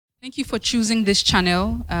Thank you for choosing this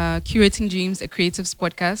channel, Curating Dreams, a Creatives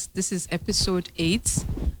podcast. This is episode 8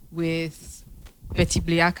 with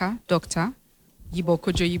𝗍𝗍𝗁, Dr. Yibor,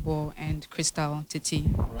 Kojo Yibor, and Crystal Tettey.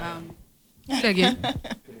 Say again.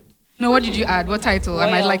 No, what did you add? What title? Royal.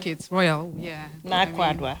 I might like it. Royal, yeah.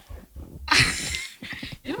 Nakwadwa.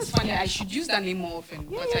 You know, it's funny. I should use that name more often,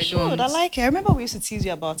 Yeah, but you I should. don't. I like it. I remember we used to tease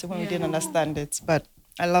you about it when we didn't understand it, but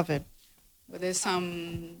I love it. But there's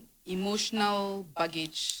some emotional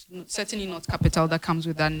baggage, certainly not capital, that comes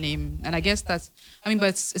with that name. And I guess but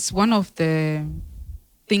it's one of the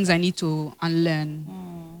things I need to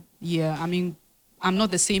unlearn. Yeah, I'm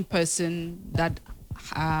not the same person that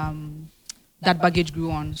that baggage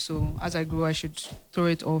grew on. So as I grew, I should throw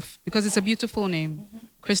it off because it's a beautiful name.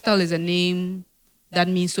 Crystal is a name that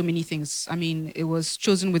means so many things. It was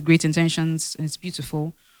chosen with great intentions and it's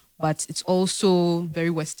beautiful, but it's also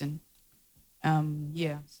very Western.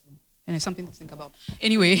 Yeah. And it's something to think about.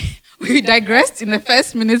 Anyway, we digressed in the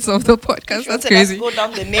first minutes of the podcast. That's crazy. Let's go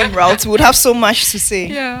down the name route. We would have so much to say.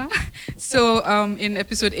 Yeah. So in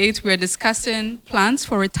episode 8, we're discussing plans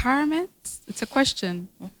for retirement. It's a question.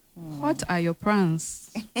 What are your plans?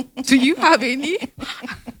 Do you have any?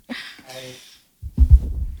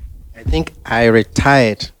 I think I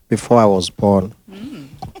retired before I was born.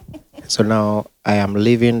 So now I am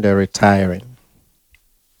living the retiring.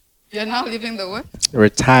 You're now living the what?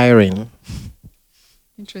 Retiring.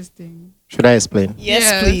 Interesting. Should I explain?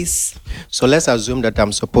 Yes, please. So let's assume that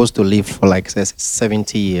I'm supposed to live for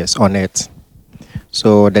 70 years on Earth.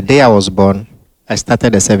 So the day I was born, I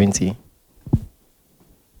started at 70.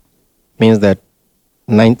 Means that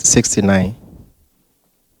 1969,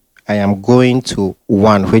 I am going to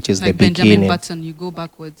 1, which is like the beginning. Benjamin Button, you go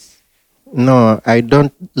backwards. No, I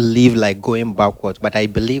don't live like going backwards, but I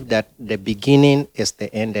believe that the beginning is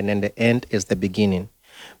the end and then the end is the beginning.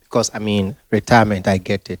 Because, retirement, I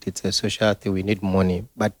get it. It's a social thing. We need money.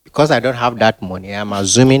 But because I don't have that money, I'm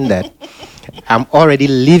assuming that I'm already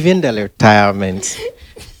living the retirement.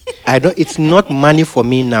 It's not money for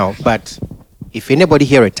me now, but if anybody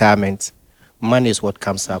hear retirement, money is what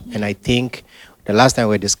comes up. And I think the last time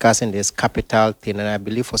we were discussing this capital thing, and I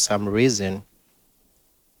believe for some reason,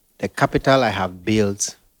 the capital I have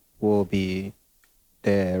built will be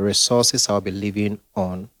the resources I'll be living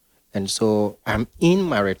on. And so I'm in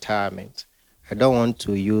my retirement. I don't want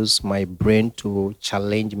to use my brain to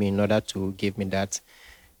challenge me in order to give me that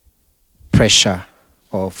pressure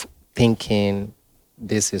of thinking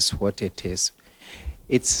this is what it is.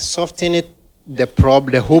 It's softening the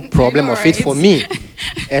whole problem of it for me.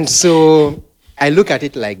 And so I look at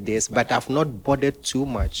it like this, but I've not bothered too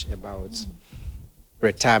much about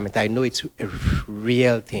retirement. I know it's a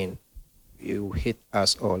real thing. You hit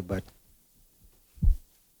us all, but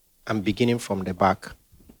I'm beginning from the back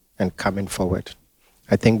and coming forward.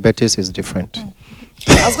 I think 𝗍𝗍𝗁 is different.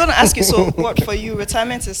 I was going to ask you, so what for you,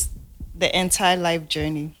 retirement is the entire life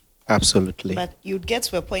journey? Absolutely. But you'd get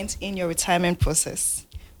to a point in your retirement process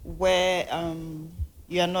where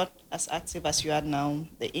you are not as active as you are now.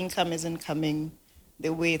 The income isn't coming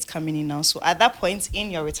the way it's coming in now. So at that point in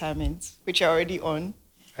your retirement, which you're already on,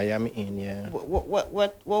 I am in, yeah.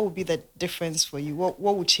 What would be the difference for you? What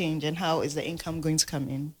would change, and how is the income going to come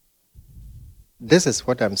in? This is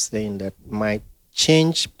what I'm saying, that my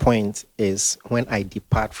change point is when I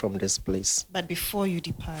depart from this place. But before you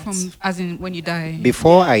depart, As in when you die.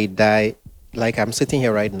 Before I die, like I'm sitting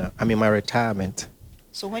here right now, I'm in my retirement.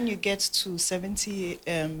 so when you get to 70,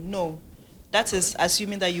 no, that is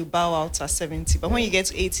assuming that you bow out at 70. But when you get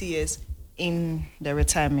to 80 years in the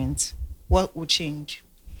retirement, what will change?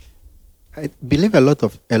 I believe a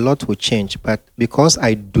lot will change, but because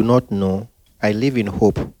I do not know, I live in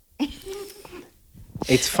hope.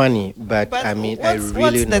 It's funny, but I really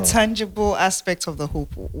what's know. the tangible aspect of the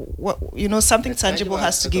hope? Something tangible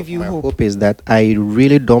has to give you hope. Hope is that I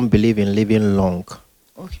really don't believe in living long.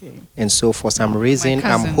 Okay. And so for some reason,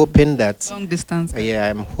 cousin, I'm hoping that... Long distance. Yeah,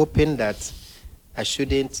 I'm hoping that I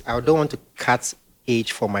don't want to cut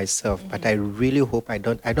age for myself, but I really hope I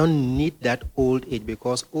don't need that old age,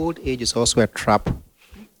 because old age is also a trap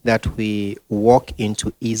that we walk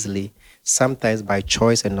into easily, sometimes by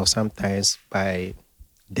choice and sometimes by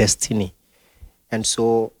destiny. And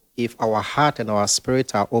so if our heart and our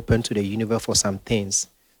spirit are open to the universe for some things,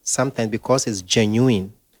 sometimes because it's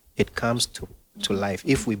genuine, it comes to life.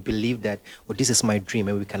 If we believe that, this is my dream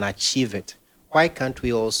and we can achieve it, why can't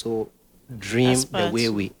we also dream the way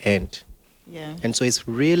we end? Yeah. And so it's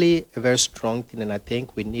really a very strong thing, and I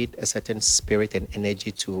think we need a certain spirit and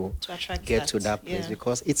energy to get to that place,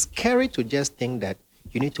 because it's scary to just think that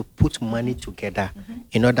you need to put money together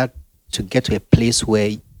in order to get to a place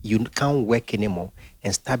where you can't work anymore.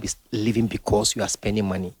 and start living because you are spending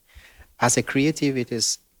money. As a creative, it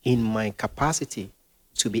is in my capacity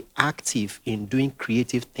to be active in doing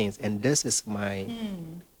creative things, and this is my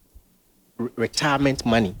retirement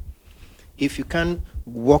money. If you can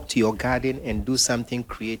walk to your garden and do something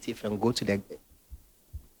creative and go to the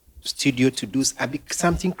studio to do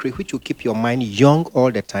something creative which will keep your mind young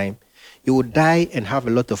all the time, you will die and have a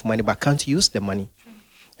lot of money but can't use the money.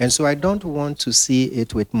 And so I don't want to see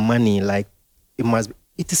it with money like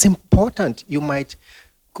it is important. You might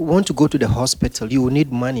want to go to the hospital, you will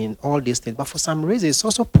need money and all these things, but for some reason it's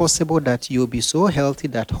also possible that you'll be so healthy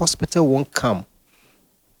that hospital won't come.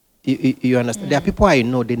 You understand? There are people I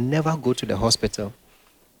know, they never go to the hospital,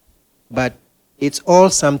 but it's all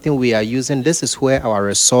something we are using. This is where our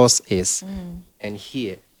resource is, and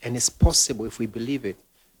here. And it's possible if we believe it.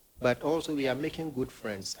 But also we are making good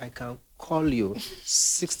friends. I can call you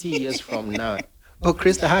 60 years from now. Oh,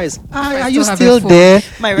 Krista, are you still there?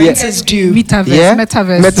 My rent is due.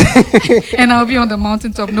 Metaverse. And I'll be on the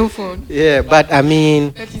mountaintop, no phone. Yeah, but I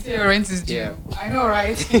mean... That you say your rent is due. Yeah. I know,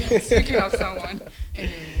 right? Speaking of someone.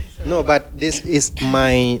 No, but this is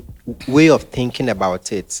my way of thinking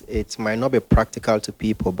about it. It might not be practical to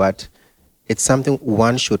people, but it's something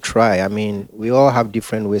one should try. I mean, we all have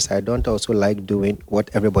different ways. I don't also like doing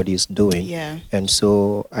what everybody is doing. Yeah. And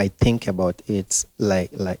so I think about it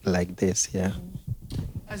like this, yeah.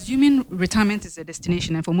 Assuming retirement is a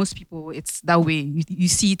destination, and for most people it's that way. You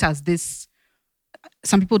see it as this.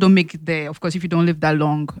 Some people don't make it there, of course, if you don't live that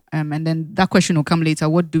long. And then that question will come later.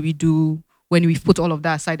 What do we do when we've put all of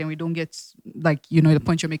that aside and we don't get, the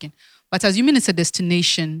point you're making? But assuming it's a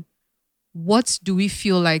destination, what do we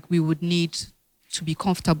feel like we would need to be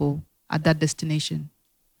comfortable at that destination?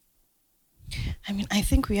 I mean, I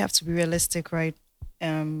think we have to be realistic, right?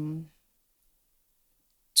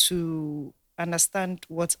 To understand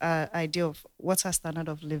what our idea of what our standard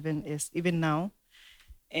of living is, even now,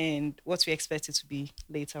 and what we expect it to be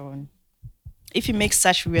later on. If you make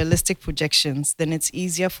such realistic projections, then it's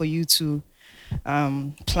easier for you to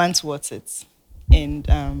plan towards it. And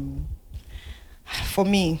for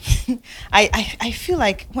me, I feel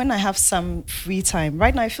like when I have some free time,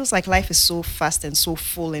 right now it feels like life is so fast and so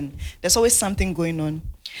full and there's always something going on.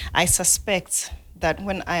 I suspect that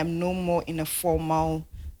when I am no more in a formal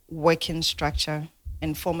working structure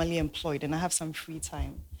and formally employed and I have some free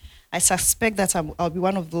time, I suspect that I'll be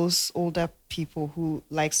one of those older people who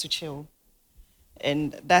likes to chill.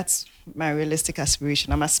 And that's my realistic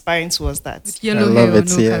aspiration. I'm aspiring towards that. With yellow hair or no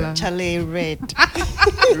color? Chalet red.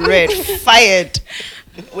 Red, fired.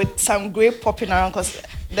 With some grey popping around because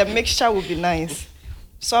the mixture would be nice.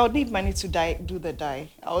 So I would need money to do the dye.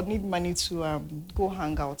 I would need money to go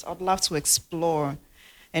hang out. I would love to explore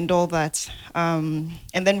and all that. And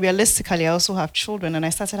then realistically, I also have children, and I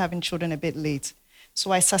started having children a bit late.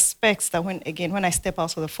 So I suspect that when I step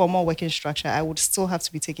out of the formal working structure, I would still have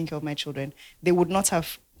to be taking care of my children. They would not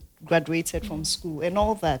have graduated from school and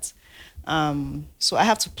all that. So I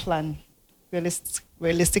have to plan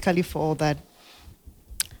realistically for all that.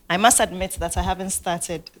 I must admit that I haven't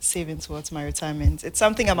started saving towards my retirement. It's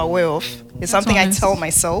something I'm aware of. It's something I tell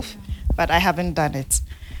myself, but I haven't done it.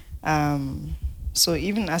 So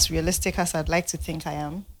even as realistic as I'd like to think I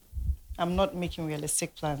am, I'm not making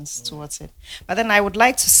realistic plans towards it. But then I would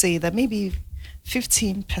like to say that maybe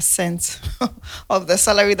 15% of the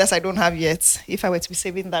salary that I don't have yet, if I were to be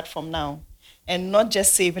saving that from now, and not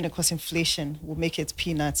just saving it because inflation will make it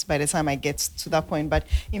peanuts by the time I get to that point, but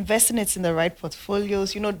investing it in the right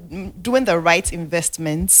portfolios, doing the right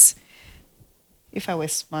investments. If I were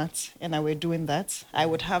smart and I were doing that, I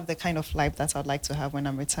would have the kind of life that I'd like to have when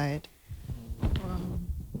I'm retired.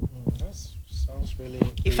 Really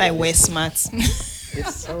if I were smart. It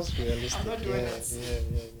sounds realistic. I'm not doing it.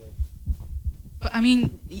 Yeah. But I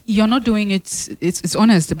mean, you're not doing it. It's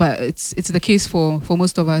honest, but it's the case for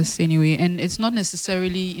most of us anyway. And it's not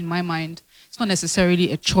necessarily, in my mind, it's not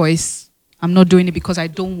necessarily a choice. I'm not doing it because I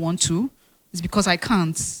don't want to. It's because I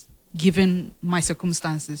can't, given my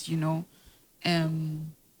circumstances,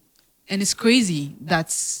 And it's crazy.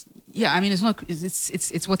 It's not.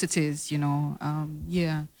 It's what it is,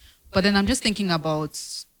 Yeah. But then I'm just thinking about,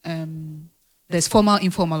 there's formal,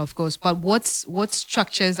 informal, of course, but what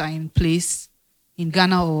structures are in place in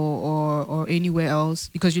Ghana or anywhere else?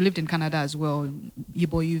 Because you lived in Canada as well.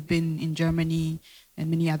 Yibor, you've been in Germany and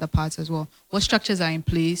many other parts as well. What structures are in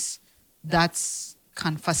place that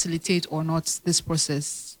can facilitate or not this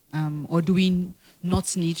process? Or do we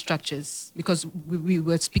not need structures? Because we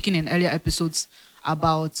were speaking in earlier episodes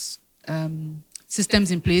about systems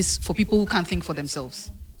in place for people who can't think for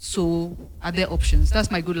themselves. So are there options? That's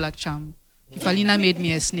my good luck charm Kifalina made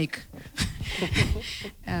me a snake.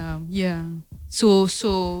 Yeah.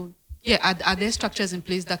 So yeah, are there structures in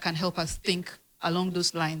place that can help us think along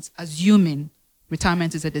those lines, assuming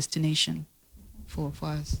retirement is a destination for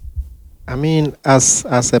us? I mean, as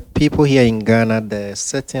a people here in Ghana, there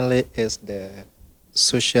certainly is the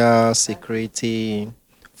social security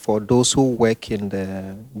for those who work in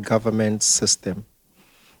the government system.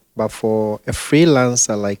 But for a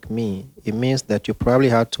freelancer like me, it means that you probably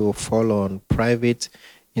have to follow on private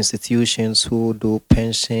institutions who do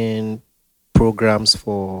pension programs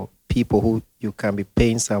for people who you can be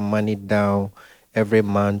paying some money down every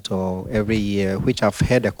month or every year, which I've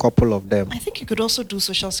heard a couple of them. I think you could also do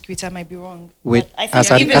social security. I might be wrong. With I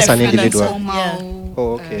think as an individual. Formal,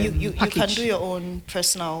 Oh, okay. You can do your own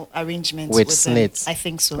personal arrangements with them. SNITs. I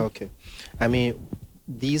think so. Okay. I mean,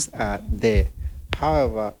 these are there.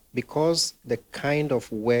 However, because the kind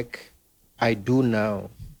of work I do now,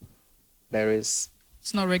 it's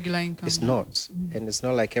not regular income. It's not. Mm-hmm. And it's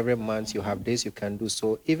not like every month you have this you can do.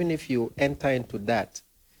 So even if you enter into that,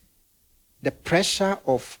 the pressure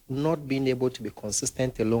of not being able to be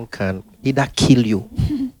consistent alone can either kill you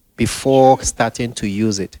before starting to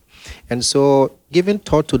use it. And so giving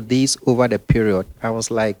thought to this over the period, I was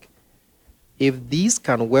like, if these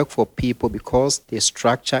can work for people because they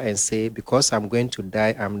structure and say, because I'm going to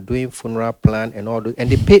die, I'm doing funeral plan and all that, and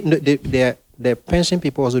the pension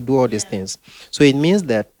people also do all these things. So it means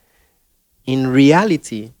that in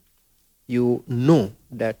reality, you know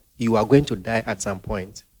that you are going to die at some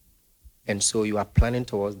point. And so you are planning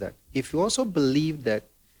towards that. If you also believe that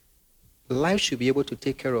life should be able to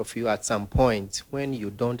take care of you at some point when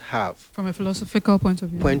you don't have. From a philosophical point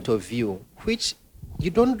of view. Which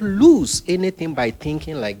you don't lose anything by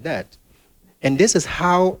thinking like that. And this is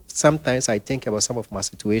how sometimes I think about some of my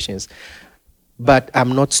situations. But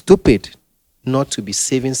I'm not stupid not to be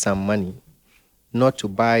saving some money, not to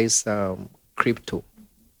buy some crypto,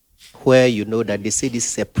 where you know that they say this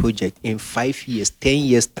is a project in 5 years, 10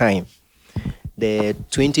 years time. The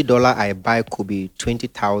 $20 I buy could be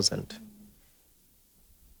 20,000.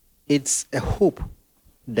 It's a hope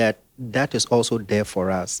that is also there for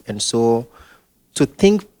us. And so to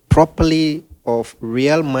think properly of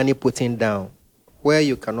real money putting down, where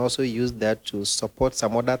you can also use that to support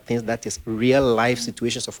some other things that is real life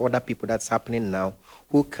situations of other people that's happening now,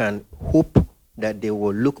 who can hope that they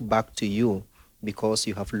will look back to you because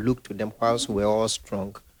you have looked to them whilst we're all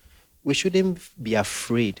strong. We shouldn't be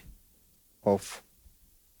afraid of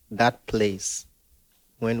that place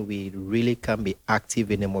when we really can't be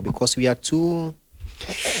active anymore because we are too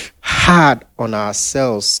hard on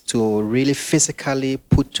ourselves to really physically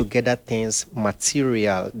put together things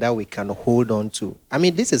material that we can hold on to. I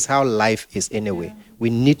mean, this is how life is anyway. Yeah. We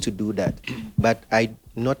need to do that. But I'm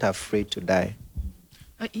not afraid to die.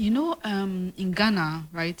 In Ghana,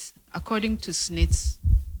 right, according to SNITs,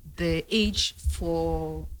 the age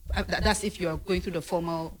for that's if you are going through the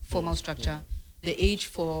formal structure. The age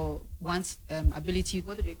for one's ability,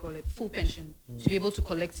 what do they call it, full pension, to be able to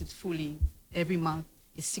collect it fully every month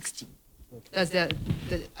is 60. Okay. That's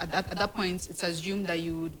at that point, it's assumed that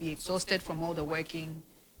you would be exhausted from all the working,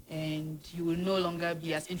 and you will no longer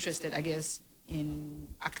be as interested, I guess, in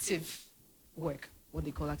active work, what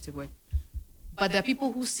they call active work. But there are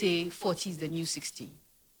people who say 40 is the new 60.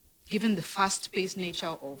 Given the fast-paced nature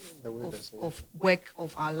of work,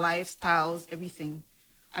 of our lifestyles, everything.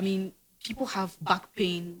 I mean, people have back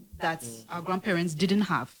pain that our grandparents didn't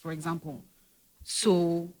have, for example.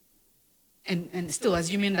 So, and still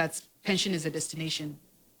assuming that pension is a destination,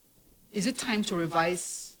 is it time to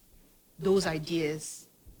revise those ideas,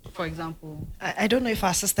 for example? I don't know if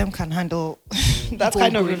our system can handle that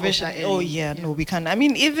kind of revision. No, we can. I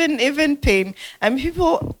mean, even pain. I mean,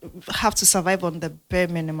 people have to survive on the bare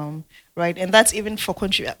minimum, right? And that's even for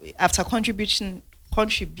after contributing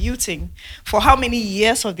for how many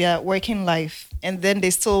years of their working life, and then they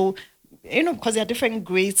still, because there are different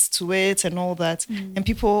grades to it and all that, and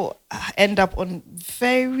people end up on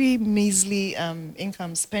very measly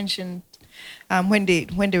incomes, pension, when they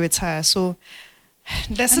retire. So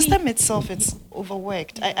the system itself, it's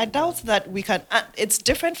overworked. I doubt that we can. It's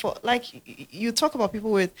different for, like, you talk about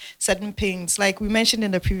people with certain pains. Like we mentioned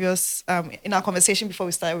in the previous, in our conversation before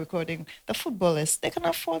we started recording, the footballers, they can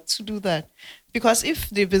afford to do that. Because if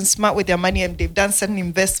they've been smart with their money and they've done certain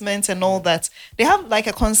investments and all that, they have like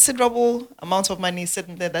a considerable amount of money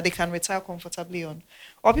sitting there that they can retire comfortably on.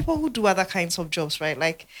 Or people who do other kinds of jobs, right?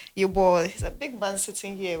 Like Yibor, he's a big man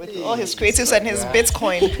sitting here with all his creatives and his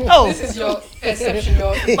Bitcoin. Oh, this is your perception.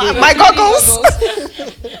 My goggles.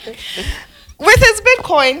 With his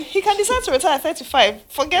Bitcoin, he can decide to retire at 35.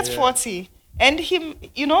 Forget 40. And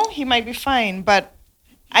he might be fine, but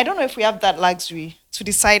I don't know if we have that luxury to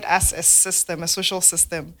decide as a system, a social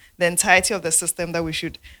system, the entirety of the system that we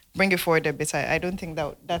should bring it forward a bit. I don't think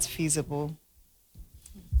that's feasible.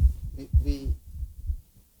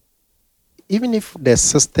 Even if the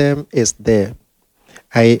system is there,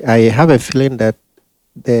 I have a feeling that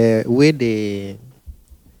the way they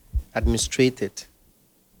administrate it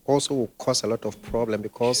also will cause a lot of problem,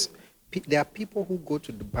 because there are people who go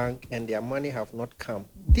to the bank and their money have not come.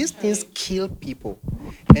 These things kill people.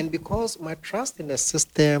 And because my trust in the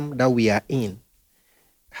system that we are in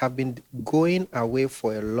have been going away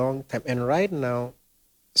for a long time, and right now,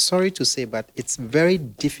 sorry to say, but it's very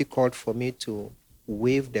difficult for me to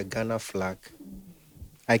wave the Ghana flag.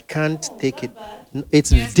 I can't take it. It's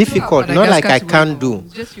difficult, not like I can't do.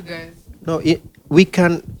 Just you guys. No, we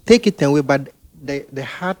can take it away, but the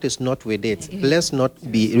heart is not with it. Let's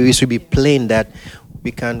not be, we should be plain that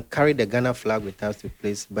we can carry the Ghana flag with us to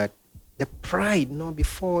place, but the pride, no,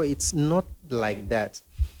 before, it's not like that.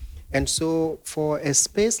 And so for a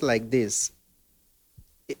space like this,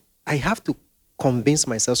 I have to convince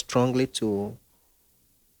myself strongly to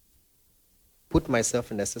put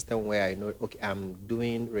myself in a system where I know, okay, I'm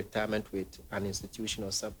doing retirement with an institution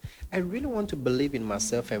or something. I really want to believe in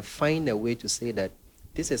myself and find a way to say that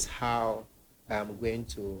this is how I'm going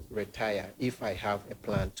to retire. If I have a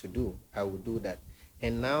plan to do, I will do that.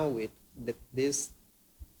 And now with this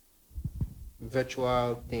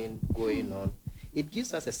virtual thing going on, it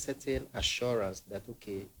gives us a certain assurance that,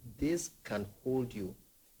 okay, this can hold you,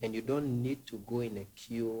 and you don't need to go in a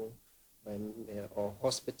queue or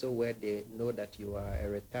hospital where they know that you are a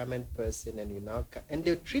retirement person and you now and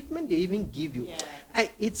the treatment they even give you.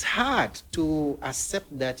 It's hard to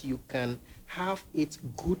accept that you can have it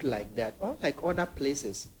good like that, unlike other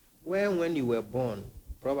places where when you were born,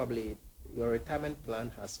 probably your retirement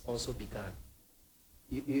plan has also begun.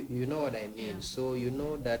 You know what I mean? Yeah. So you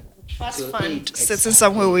know that trust fund sitting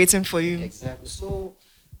somewhere waiting for you. Exactly. So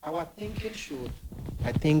our thinking should,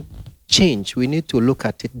 I think, change. We need to look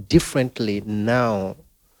at it differently now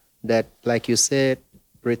that, like you said,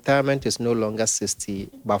 retirement is no longer 60,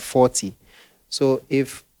 but 40. So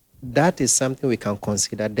if that is something we can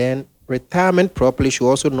consider, then retirement properly should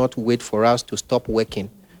also not wait for us to stop working,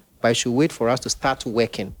 but it should wait for us to start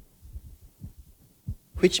working,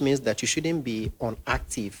 which means that you shouldn't be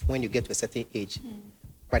unactive when you get to a certain age.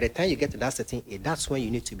 By the time you get to that certain age, that's when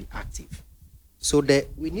you need to be active. So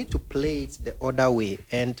we need to play it the other way,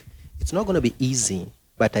 and it's not going to be easy,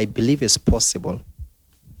 but I believe it's possible.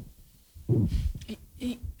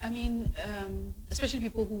 I mean, especially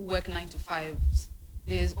people who work 9 to 5,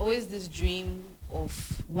 there's always this dream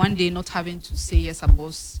of one day not having to say yes,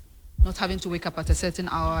 boss, not having to wake up at a certain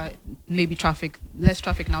hour, maybe less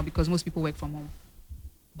traffic now because most people work from home.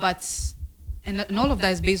 But, and all of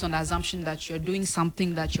that is based on the assumption that you're doing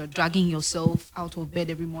something that you're dragging yourself out of bed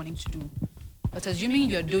every morning to do. But assuming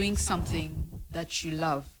you're doing something that you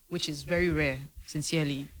love, which is very rare,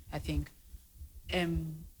 sincerely, I think,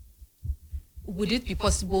 would it be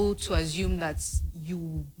possible to assume that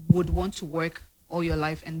you would want to work all your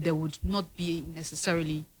life and there would not be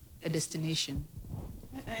necessarily a destination?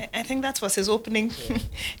 I think that's what his opening. Yeah.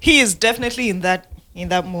 He is definitely in that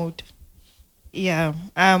mode. Yeah.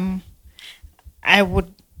 I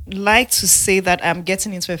would like to say that I'm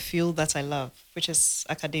getting into a field that I love, which is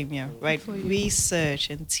academia, right? Research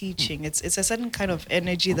and teaching. It's a certain kind of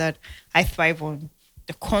energy that I thrive on.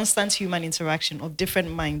 The constant human interaction of different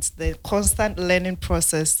minds, the constant learning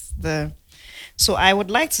process. So I would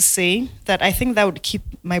like to say that I think that would keep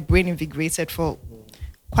my brain invigorated for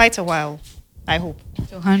quite a while. I hope.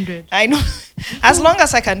 100. I know. As long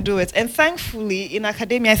as I can do it. And thankfully, in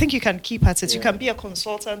academia, I think you can keep at it. Yeah. You can be a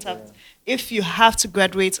consultant. If you have to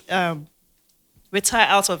graduate, retire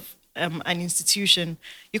out of an institution,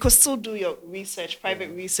 you could still do your research,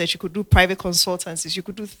 private research. You could do private consultancies. You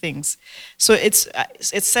could do things. So it's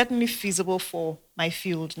certainly feasible for my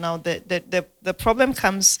field. Now, the problem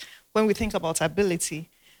comes when we think about ability.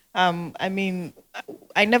 I mean,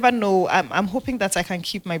 I never know. I'm hoping that I can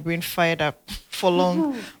keep my brain fired up for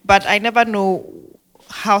long, but I never know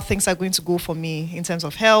how things are going to go for me in terms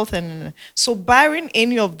of health. And so barring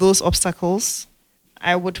any of those obstacles,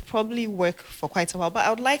 I would probably work for quite a while, but I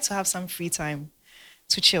would like to have some free time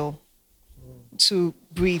to chill, to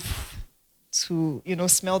breathe, to,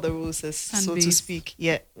 smell the roses, so to speak.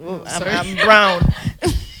 Yeah, I'm brown.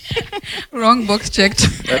 Wrong box checked.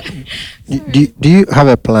 Do you have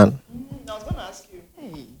a plan? I was going to ask you.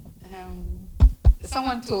 Hey,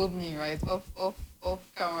 someone told me, right, off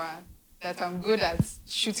camera, that I'm good at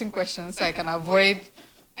shooting questions so I can avoid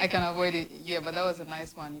it. Yeah, but that was a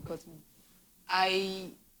nice one. You caught me.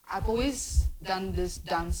 I've always done this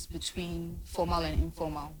dance between formal and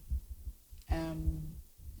informal.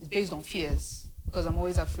 It's based on fears, because I'm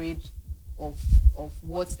always afraid of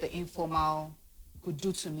what the informal could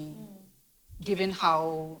do to me, given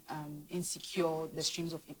how insecure the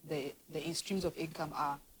streams of income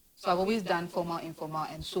are. So I've always done formal, informal,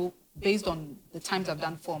 and so based on the times I've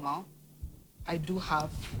done formal, I do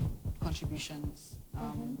have contributions.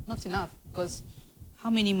 Not enough, because how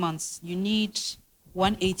many months? You need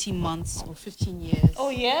 180 months or 15 years. Oh,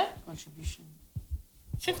 yeah? Contribution.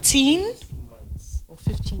 15? Or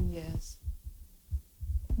 15 years.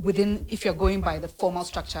 Within, if you're going by the formal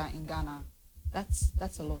structure in Ghana,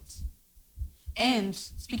 that's a lot. And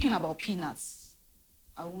speaking about peanuts,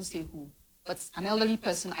 I won't say who, but an elderly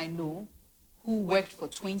person I know who worked for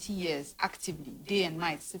 20 years actively, day and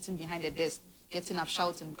night, sitting behind a desk, getting up,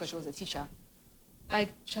 shouting because she was a teacher. Like,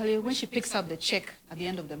 Charlie, when she picks up the check at the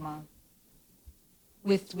end of the month,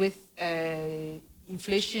 with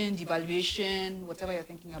inflation, devaluation, whatever you're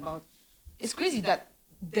thinking about, it's crazy that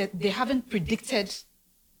they haven't predicted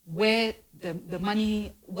where the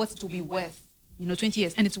money, what it will be worth, 20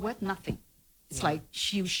 years, and it's worth nothing. It's like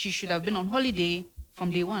she should have been on holiday from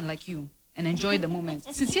day one, like you, and enjoy the moment,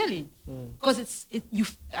 sincerely. Because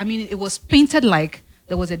it was painted like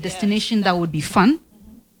there was a destination that would be fun,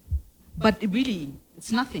 but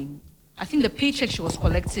it's nothing. I think the paycheck she was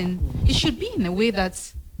collecting, it should be in a way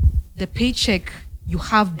that the paycheck you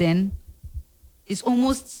have then is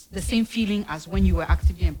almost the same feeling as when you were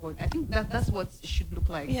actively employed. I think that's what it should look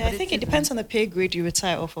like. Yeah, I think it depends on the pay grade you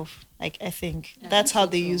retire off of. Like, I think that's how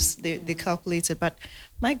they calculate it. But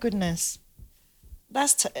my goodness,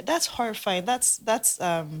 that's horrifying. That's not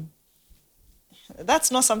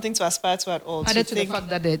something to aspire to at all. Added to the fact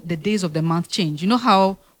that the days of the month change. You know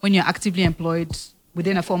how when you're actively employed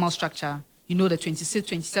within a formal structure, the 26th,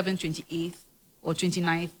 27th, 28th, or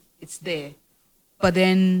 29th, it's there. But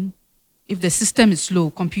then if the system is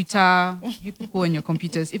slow, you people and your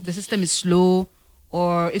computers, if the system is slow,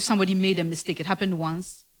 or if somebody made a mistake, it happened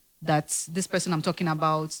once that this person I'm talking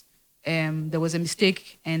about, there was a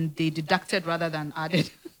mistake and they deducted rather than added.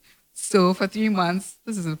 So for 3 months,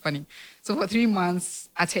 this isn't funny. So for 3 months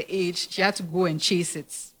at her age, she had to go and chase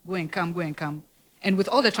it, go and come. And with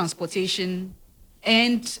all the transportation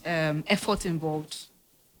and effort involved,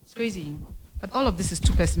 it's crazy. But all of this is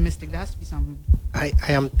too pessimistic. There has to be some... I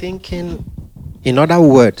am thinking, in other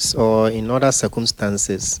words or in other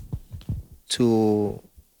circumstances, to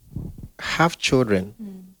have children,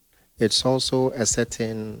 it's also a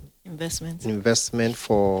certain investment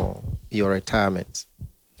for your retirement.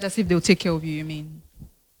 That's if they'll take care of you, you mean?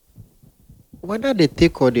 Whether they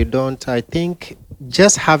take or they don't, I think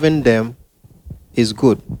just having them is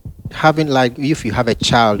good. Having, like, if you have a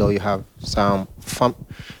child or you have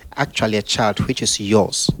actually a child which is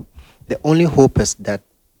yours, the only hope is that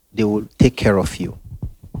they will take care of you.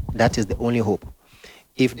 That is the only hope.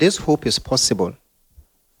 If this hope is possible,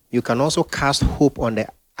 you can also cast hope on the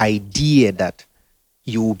idea that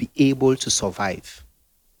you will be able to survive.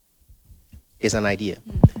 It's an idea.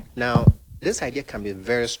 Now, this idea can be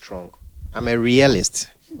very strong. I'm a realist,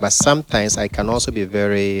 but sometimes I can also be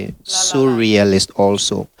very surrealist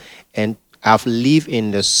also. And I've lived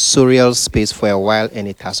in the surreal space for a while, and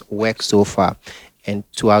it has worked so far. And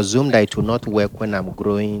to assume that it will not work when I'm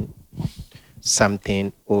growing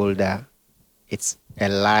something older, it's a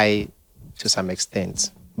lie to some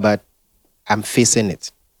extent. But I'm facing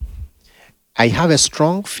it. I have a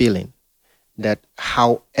strong feeling that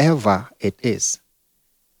however it is,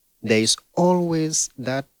 there is always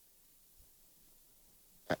that,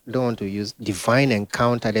 I don't want to use divine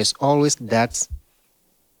encounter, there's always that.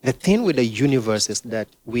 The thing with the universe is that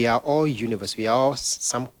we are all universe. We are all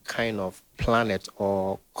some kind of planet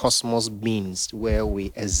or cosmos beings where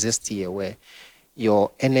we exist here, where your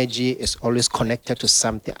energy is always connected to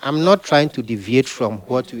something. I'm not trying to deviate from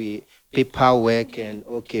what we paperwork and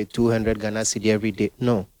 200 Ghana cedi every day.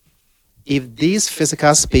 No. If this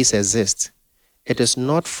physical space exists, it is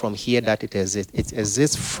not from here that it exists. It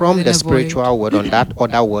exists from the spiritual world on that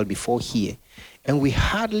other world before here. And we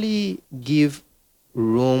hardly give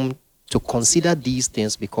room to consider these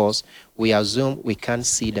things because we assume we can't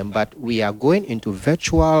see them, but we are going into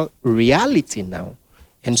virtual reality now.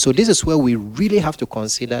 And so this is where we really have to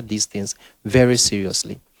consider these things very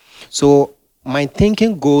seriously. So my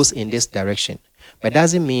thinking goes in this direction, but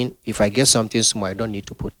doesn't mean if I get something small, I don't need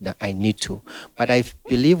to put that. I need to. But I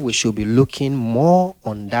believe we should be looking more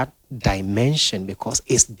on that dimension because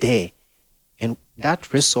it's there. And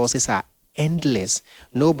that resources are endless.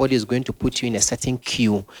 Nobody is going to put you in a certain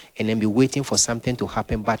queue and then be waiting for something to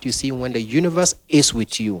happen. But you see, when the universe is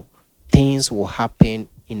with you, things will happen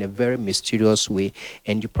in a very mysterious way,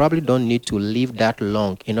 and you probably don't need to live that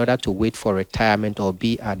long in order to wait for retirement or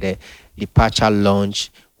be at the departure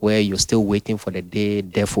lounge where you're still waiting for the day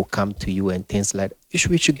death will come to you and things like that.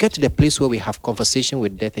 We should get to the place where we have conversation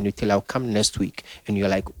with death and you tell, I'll come next week. And you're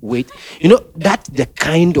like, wait. That's the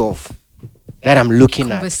kind of that I'm looking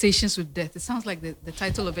Conversations with Death. It sounds like the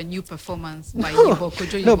title of a new performance by Yibor,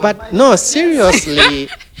 Kojo. No, but no, seriously,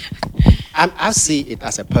 I see it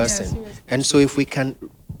as a person. And so if we can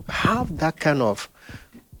have that kind of,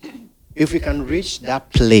 if we can reach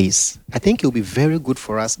that place, I think it will be very good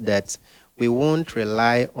for us that we won't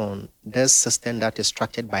rely on this system that is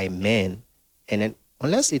structured by men. And then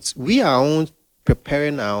unless we are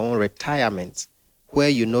preparing our own retirement, where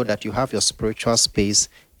you know that you have your spiritual space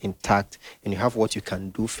intact and you have what you can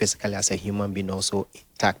do physically as a human being also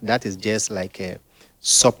intact. That is just like a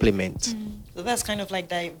supplement. So that's kind of like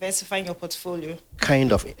diversifying your portfolio.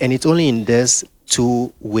 Kind of. And it's only in these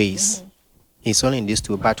two ways. It's only in these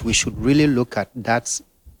two. But we should really look at that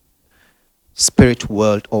spirit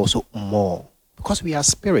world also more. Because we are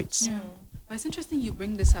spirits. Yeah. But it's interesting you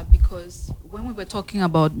bring this up because when we were talking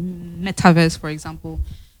about metaverse, for example,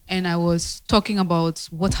 and I was talking about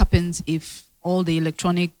what happens if all the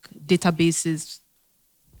electronic databases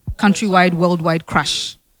countrywide, worldwide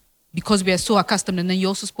crash because we are so accustomed. And then you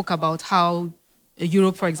also spoke about how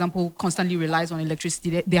Europe, for example, constantly relies on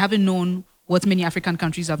electricity. They haven't known what many African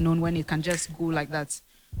countries have known when it can just go like that.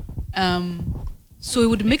 So it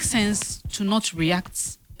would make sense to not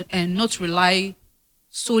react and not rely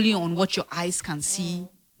solely on what your eyes can see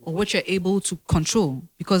or what you're able to control,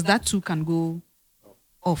 because that too can go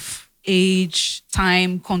off. Age,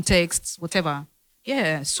 time, context, whatever.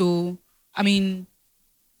 Yeah, so, I mean,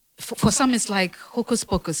 for some it's like hocus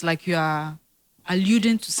pocus, like you are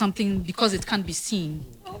alluding to something because it can't be seen,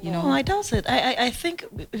 No, I doubt it. I think,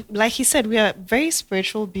 like he said, we are very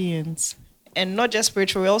spiritual beings. And not just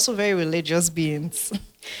spiritual, we're also very religious beings.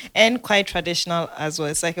 And quite traditional as well.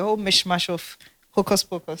 It's like a whole mishmash of hocus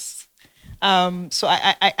pocus. So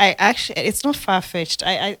I actually, it's not far-fetched.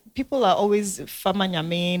 People are always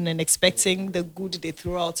famanyamin and expecting the good they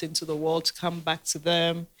throw out into the world to come back to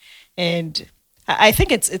them. And I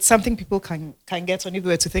think it's something people can get on if we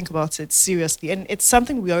were to think about it seriously. And it's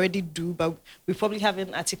something we already do, but we probably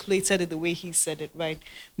haven't articulated it the way he said it, right?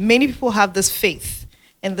 Many people have this faith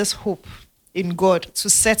and this hope in God to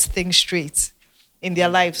set things straight in their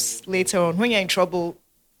lives later on. When you're in trouble,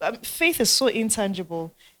 faith is so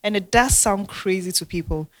intangible. And it does sound crazy to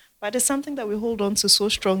people, but it's something that we hold on to so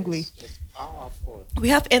strongly. It's powerful. We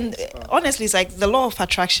have, and honestly, it's like the law of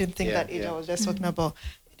attraction thing that Ada was just talking about.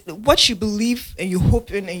 What you believe and you hope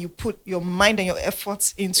in and you put your mind and your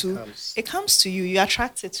efforts into, it comes to you. You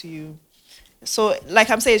attract it to you. So, like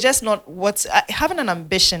I'm saying, it's just not having an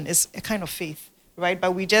ambition is a kind of faith, right?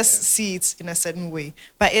 But we just see it in a certain way.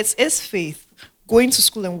 But it's faith. Going to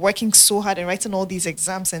school and working so hard and writing all these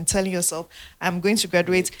exams and telling yourself, I'm going to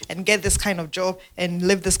graduate and get this kind of job and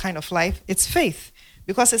live this kind of life. It's faith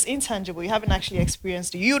because it's intangible. You haven't actually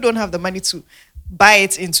experienced it. You don't have the money to buy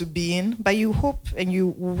it into being, but you hope and you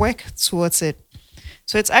work towards it.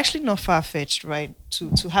 So it's actually not far-fetched, right,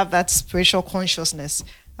 to have that spiritual consciousness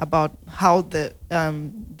about how the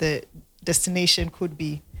destination could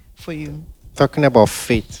be for you. Talking about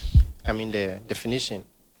faith, I mean the definition.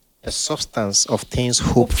 The substance of things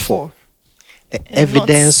hoped for, the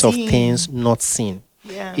evidence of things not seen.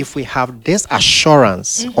 Yeah. If we have this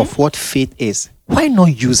assurance of what faith is, why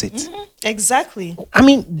not use it? Exactly. I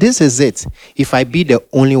mean, this is it. If I be the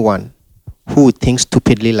only one who would think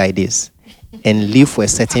stupidly like this and live for a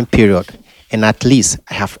certain period, and at least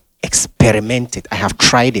I have experimented, I have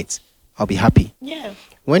tried it, I'll be happy. Yeah.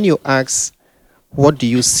 When you ask, what do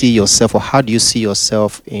you see yourself, or how do you see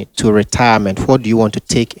yourself into retirement? What do you want to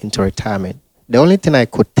take into retirement? The only thing I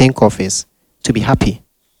could think of is to be happy.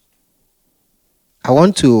 I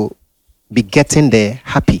want to be getting there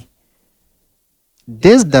happy.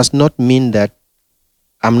 This does not mean that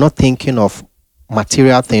I'm not thinking of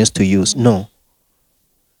material things to use. No.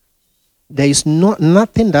 There is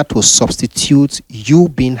nothing that will substitute you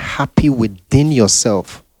being happy within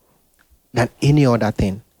yourself than any other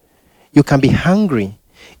thing. You can be hungry.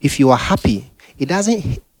 If you are happy, it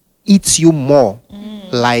doesn't eat you more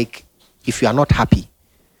like if you are not happy.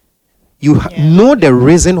 You know the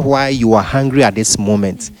reason why you are hungry at this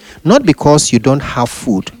moment. Not because you don't have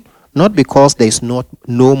food, not because there is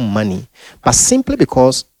no money, but simply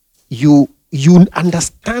because you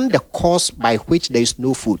understand the cause by which there is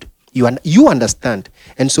no food. You understand.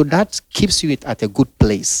 And so that keeps you at a good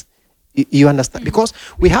place. You understand? Because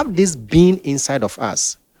we have this being inside of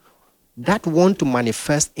us that want to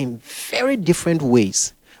manifest in very different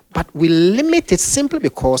ways. But we limit it simply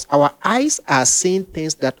because our eyes are seeing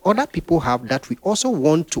things that other people have that we also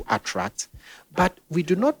want to attract, but we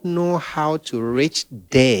do not know how to reach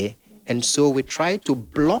there. And so we try to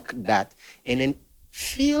block that and then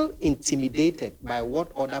feel intimidated by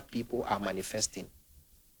what other people are manifesting.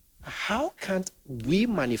 How can't we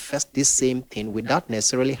manifest this same thing without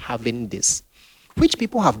necessarily having this? Which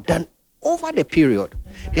people have done over the period.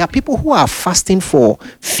 There are people who are fasting for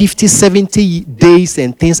 50, 70 days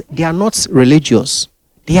and things. They are not religious.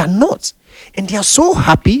 They are not. And they are so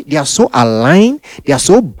happy. They are so aligned. They are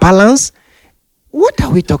so balanced. What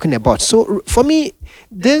are we talking about? So for me,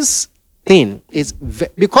 this thing is,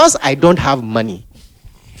 because I don't have money,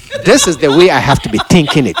 this is the way I have to be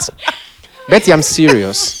thinking it. Betty, I'm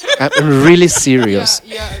serious. I'm really serious.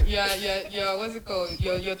 Yeah. What's it called?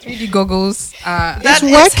 Your 3D goggles. That It's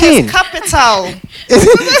working. is his capital.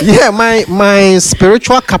 Yeah, my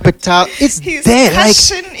spiritual capital is He's there.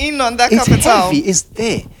 cashing in on that It's capital. heavy. It's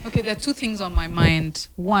there. Okay, there are two things on my mind.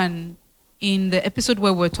 One, in the episode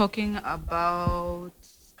where we're talking about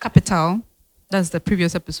capital, that's the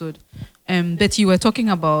previous episode, Betty, you were talking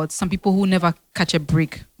about some people who never catch a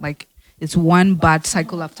break. Like, it's one bad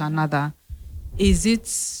cycle after another.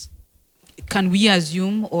 Can we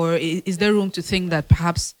assume, or is there room to think that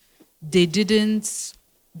perhaps they didn't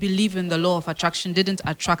believe in the law of attraction, didn't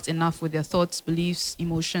attract enough with their thoughts, beliefs,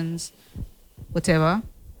 emotions, whatever?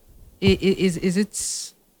 Is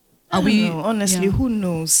it... I don't know, honestly, who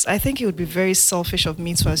knows? I think it would be very selfish of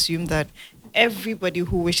me to assume that everybody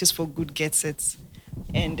who wishes for good gets it,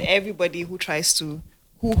 and everybody who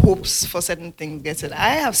hopes for certain things gets it. I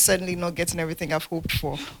have certainly not gotten everything I've hoped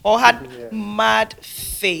for or had mad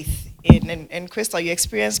faith in. And Crystal, you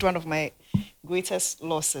experienced one of my greatest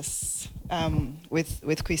losses with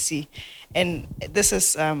Quaye. And this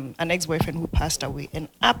is an ex-boyfriend who passed away. And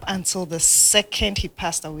up until the second he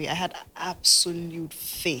passed away, I had absolute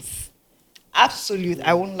faith. Absolute,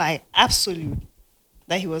 I won't lie, absolute,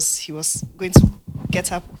 that he was going to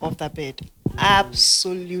get up off that bed.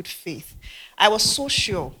 Absolute faith. I was so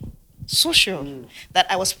sure that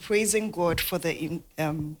I was praising God for the...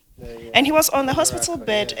 And he was on the hospital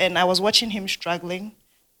bed, and I was watching him struggling,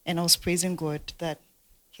 and I was praising God that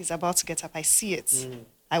he's about to get up. I see it.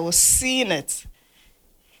 I was seeing it,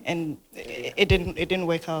 and it didn't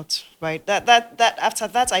work out, right? That after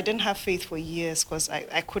that, I didn't have faith for years because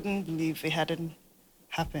I couldn't believe it hadn't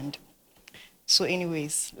happened. So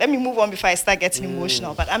anyways, let me move on before I start getting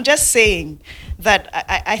emotional. But I'm just saying that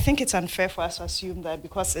I think it's unfair for us to assume that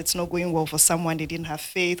because it's not going well for someone, they didn't have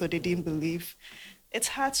faith or they didn't believe. It's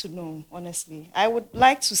hard to know, honestly. I would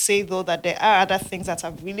like to say, though, that there are other things that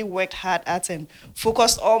I've really worked hard at and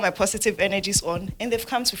focused all my positive energies on, and they've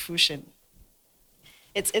come to fruition.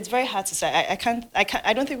 It's very hard to say.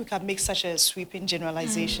 I don't think we can make such a sweeping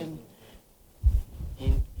generalization.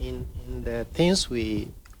 In the things we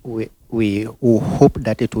hope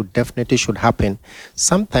that it would definitely should happen,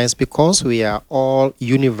 sometimes because we are all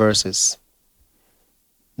universes,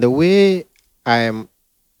 the way I am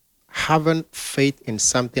having faith in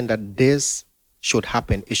something that this should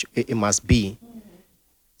happen, it must be.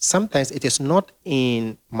 Sometimes it is not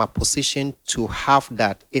in my position to have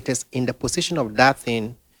that. It is in the position of that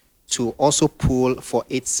thing to also pull for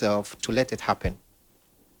itself to let it happen.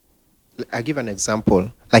 I'll give an example.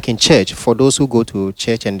 Like in church, for those who go to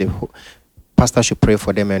church and the pastor should pray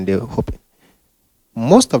for them and they hope.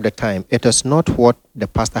 Most of the time, it is not what the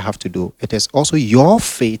pastor have to do. It is also your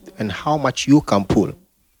faith and how much you can pull.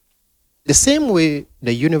 The same way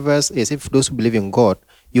the universe is, if those who believe in God,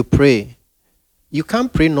 you pray. You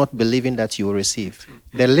can't pray not believing that you will receive.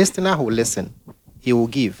 The listener who will listen, he will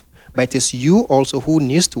give. But it is you also who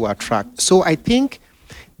needs to attract. So I think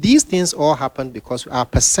these things all happen because our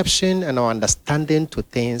perception and our understanding to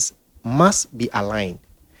things must be aligned.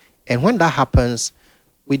 And when that happens,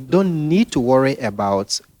 we don't need to worry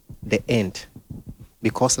about the end.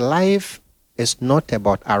 Because life is not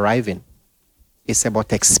about arriving. It's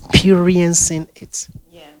about experiencing it.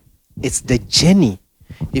 Yeah. It's the journey.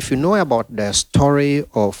 If you know about the story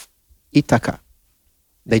of Ackah,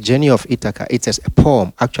 the journey of Ackah, it is a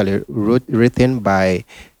poem actually written by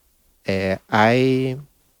𝗍𝗃.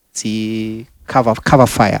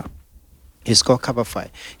 It's called 𝗍𝗃.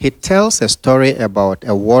 He tells a story about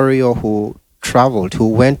a warrior who traveled, who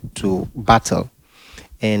went to battle,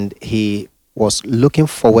 and he was looking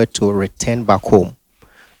forward to return back home.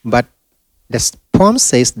 But the poem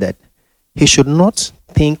says that he should not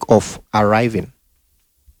think of arriving,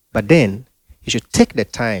 but then You should take the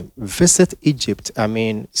time, visit Egypt. I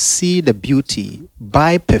mean, see the beauty,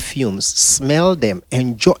 buy perfumes, smell them,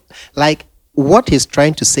 enjoy. Like what he's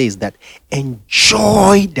trying to say is that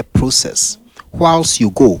enjoy the process whilst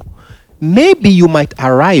you go. Maybe you might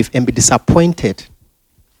arrive and be disappointed.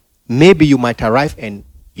 Maybe you might arrive and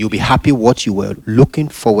you'll be happy what you were looking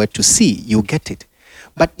forward to see. You get it.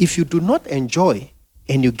 But if you do not enjoy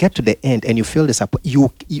and you get to the end and you feel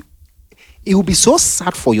disappointed, it will be so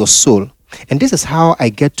sad for your soul. And this is how I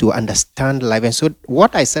get to understand life. And so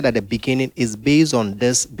what I said at the beginning is based on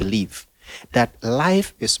this belief that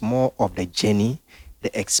life is more of the journey,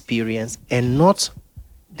 the experience, and not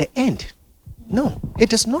the end. No,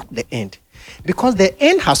 it is not the end. Because the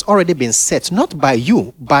end has already been set, not by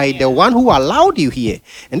you, by the one who allowed you here.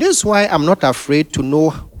 And this is why I'm not afraid to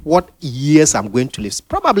know what years I'm going to live.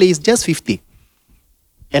 Probably it's just 50.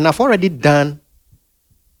 And I've already done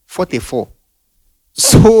 44.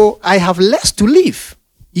 So I have less to live.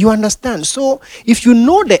 You understand? So if you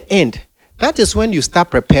know the end, that is when you start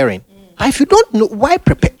preparing. But if you don't know, why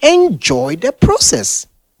prepare? Enjoy the process.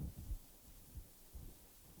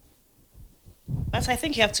 But I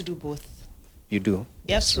think you have to do both. You do.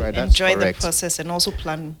 You have to Right, enjoy the correct. process and also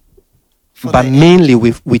plan for But the mainly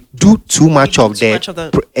we do too much of the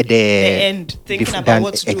end, thinking about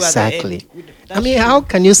what to do exactly. at the end. I mean, how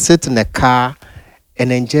can you sit in a car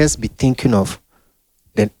and then just be thinking of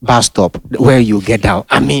the bus stop where you get out?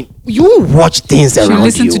 I mean, you watch things You around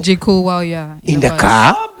listen you to 𝗃 while you're in the bus.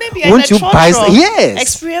 car. Oh, maybe Won't you buy? Yes.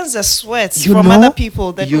 Experience the sweats You from know, other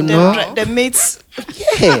people, you know. the mates.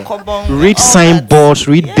 Yeah. Kobong, Read all signboards,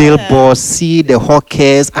 read Yeah. billboards, see the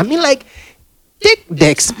hawkers. I mean, like, take the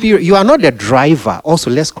experience. You are not the driver.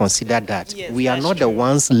 Also, let's consider that. Yes, We are that's not the true.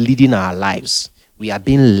 ones leading our lives. We are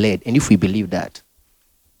being led. And if we believe that,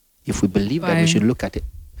 that, By- we should look at it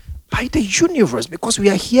by the universe, because we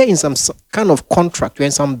are here in some kind of contract. We're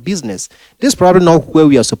in some business. This is probably not where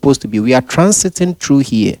we are supposed to be. We are transiting through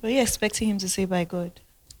here. Were you expecting him to say by God?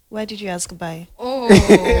 Why did you ask by? Oh.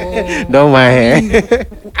 Don't mind.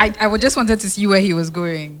 I just wanted to see where he was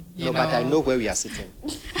going. No, but I know where we are sitting.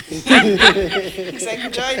 He's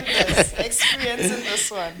enjoying this, experiencing this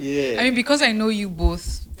one. Yeah. I mean, because I know you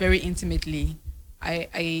both very intimately,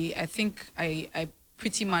 I think I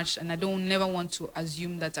pretty much, and I don't never want to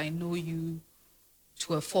assume that I know you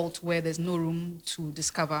to a fault where there's no room to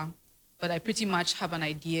discover, but I pretty much have an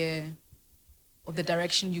idea of the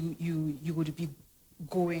direction you would be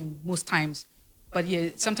going most times. But yeah,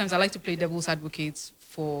 sometimes I like to play devil's advocate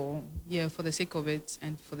for the sake of it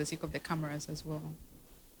and for the sake of the cameras as well.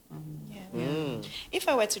 If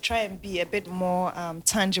I were to try and be a bit more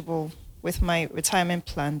tangible with my retirement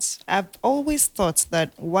plans, I've always thought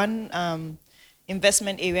that one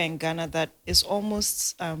investment area in Ghana that is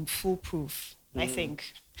almost foolproof, I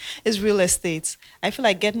think, is real estate. I feel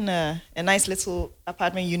like getting a nice little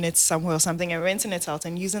apartment unit somewhere or something and renting it out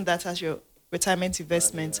and using that as your retirement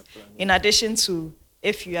investment, in addition to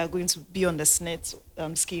if you are going to be on the SNET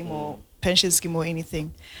scheme or pension scheme or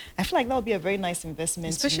anything. I feel like that would be a very nice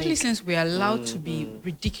investment. Especially since we are allowed to be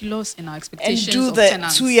ridiculous in our and expectations do of the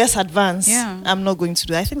tenants. 2 years advance. Yeah. I'm not going to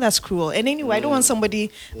do. I think that's cruel. And anyway, I don't want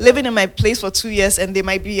somebody living in my place for 2 years and they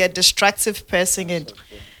might be a distractive person. And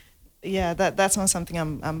yeah, that's not something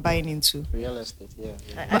I'm buying into. Real estate, yeah.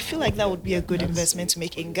 I feel like that would be a good investment to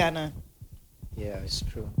make in Ghana. Yeah, it's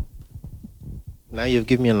true. Now you've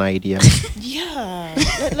given me an idea. Yeah,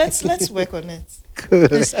 let's work on it.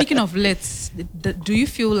 And speaking of let's, do you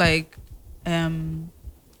feel like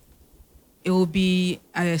it will be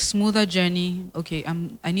a smoother journey? Okay,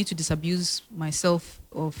 I need to disabuse myself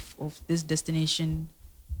of this destination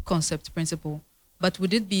concept principle. But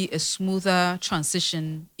would it be a smoother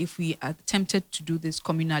transition if we attempted to do this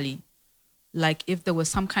communally? Like if there was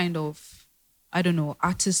some kind of, I don't know,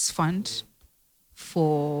 artist fund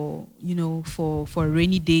for a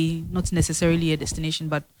rainy day, not necessarily a destination,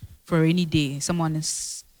 but for a rainy day, someone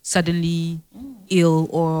is suddenly ill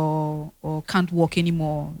or can't walk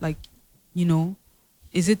anymore. Like,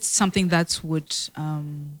 is it something that would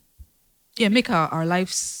make our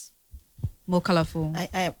lives more colorful?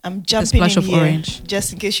 I'm jumping splash in of here orange.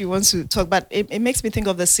 just in case you want to talk, but it makes me think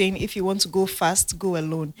of the saying, if you want to go fast, go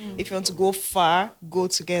alone. If you want to go far, go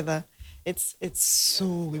together. It's so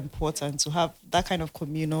important to have that kind of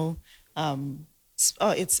communal.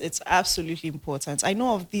 It's absolutely important. I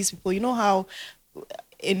know of these people. You know how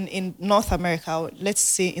in North America, let's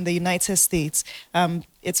say in the United States,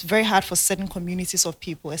 it's very hard for certain communities of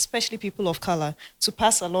people, especially people of color, to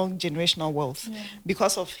pass along generational wealth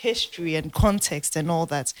because of history and context and all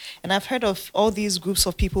that. And I've heard of all these groups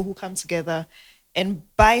of people who come together and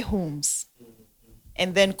buy homes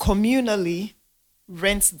and then communally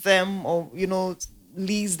rent them or,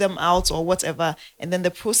 lease them out or whatever. And then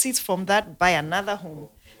the proceeds from that buy another home.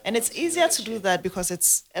 And it's easier to do that because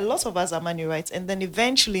it's a lot of us are money, right? And then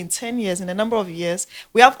eventually in 10 years, in a number of years,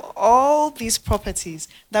 we have all these properties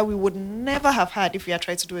that we would never have had if we had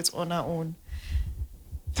tried to do it on our own.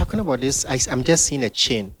 Talking about this, I'm just seeing a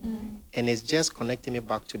chain, and it's just connecting me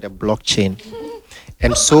back to the blockchain.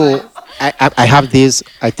 And so I have this,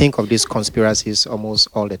 I think of these conspiracies almost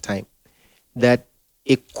all the time, that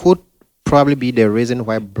it could probably be the reason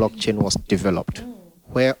why blockchain was developed,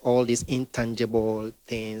 where all these intangible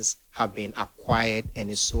things have been acquired and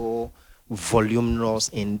is so voluminous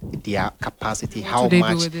in their capacity, how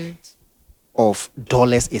much of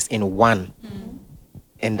dollars is in one.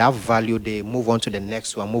 And that value, they move on to the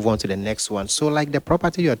next one, move on to the next one. So like the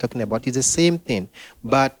property you're talking about is the same thing.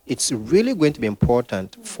 But it's really going to be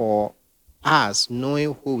important for us,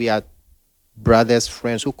 knowing who we are, brothers,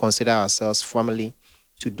 friends, who consider ourselves family,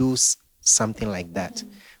 to do something like that.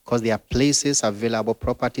 Because there are places available,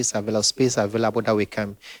 properties available, space available that we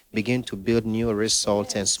can begin to build new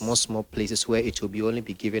resorts and small places where it will be only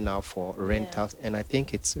be given out for rentals. And I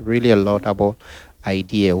think it's really a laudable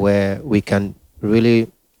idea where we can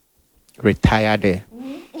really retire there.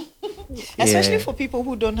 Especially for people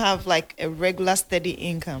who don't have like a regular steady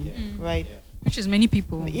income, right? Which is many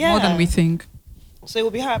people, more than we think. So it will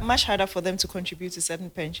be much harder for them to contribute to certain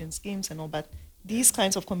pension schemes and all, but these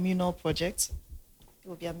kinds of communal projects, it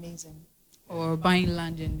will be amazing. Or buying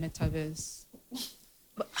land in metaverse.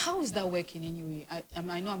 But how is that working anyway?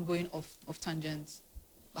 I know I'm going off tangents.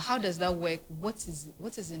 But how does that work? What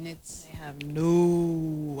is in it? I have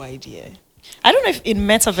no idea. I don't know if in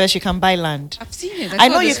metaverse you can buy land. I've seen it. I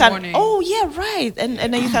know you can. Morning. Oh yeah, right. And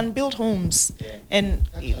then you can build homes. Yeah. And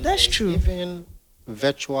that's true. Even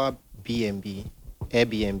virtual B&B,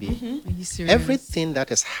 Airbnb, everything that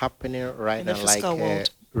is happening right now, like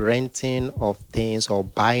renting of things or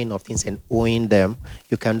buying of things and owning them,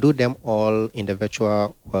 you can do them all in the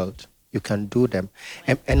virtual world. You can do them,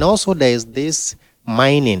 and also there is this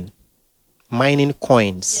mining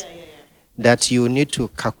coins. That you need to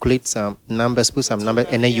calculate some numbers, put some numbers,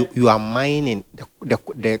 and then you are mining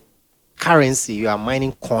the currency, you are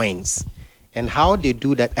mining coins. And how they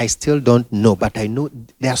do that, I still don't know. But I know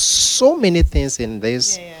there are so many things in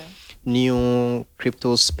this new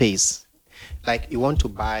crypto space. Like you want to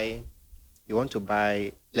buy,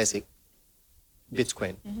 let's say,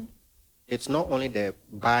 Bitcoin. It's not only the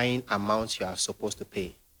buying amount you are supposed to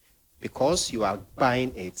pay. Because you are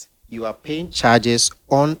buying it, you are paying charges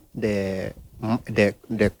on the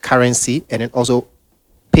currency, and then also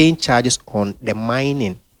paying charges on the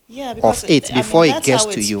mining of it before it gets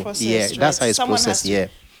to you. That's how it's processed.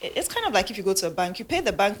 It's kind of like if you go to a bank, you pay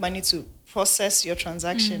the bank money to process your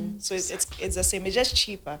transaction. So it's the same. It's just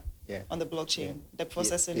cheaper on the blockchain. The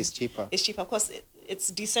processing is cheaper. It's cheaper because it's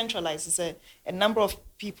decentralized. It's a number of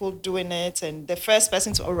people doing it, and the first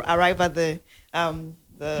person to arrive at the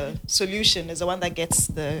solution is the one that gets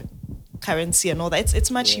the currency and all that.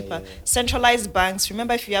 It's much cheaper. Centralized banks,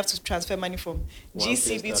 remember, if you have to transfer money from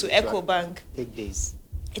GCB to EcoBank,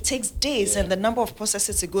 it takes days and the number of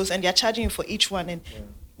processes it goes, and they're charging you for each one. And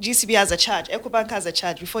GCB has a charge, EcoBank has a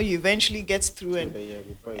charge before you eventually get through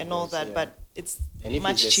and all that. But it's and if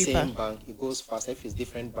much it's the cheaper. Same bank, it goes faster. If it's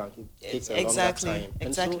different bank, it takes a longer time. Exactly.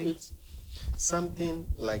 And so it's something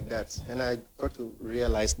like that. And I got to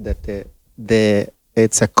realize that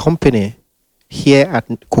it's a company here at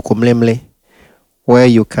Kokomlemle where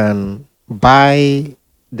you can buy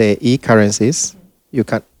the e-currencies.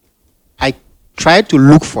 I tried to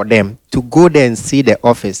look for them, to go there and see the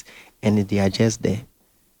office, and they are just there.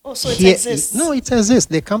 Oh, so it exists? No, it exists.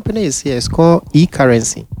 The company is here. It's called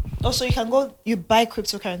e-currency. Oh, so you buy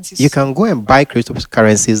cryptocurrencies? You can go and buy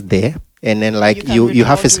cryptocurrencies there. And then like you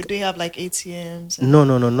have do they have like ATMs? No,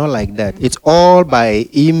 not like that. It's all by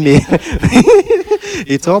email.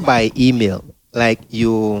 It's all by email. Like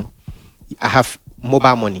I have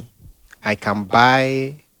mobile money. I can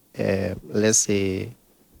buy, let's say,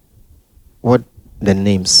 what the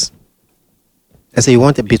names? Let's say you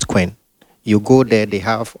want a Bitcoin. You go there, they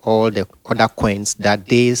have all the other coins that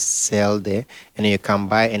they sell there, and you can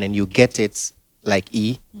buy, and then you get it like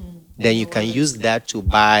then you can use that to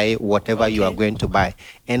buy whatever you are going to buy.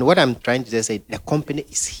 And what I'm trying to say, the company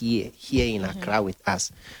is here in Accra with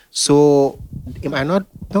us. So I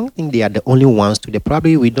don't think they are the only ones to. We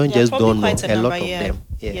don't know a lot of them.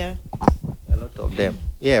 Yeah. A lot of them.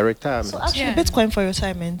 Yeah, retirement. So actually, Bitcoin for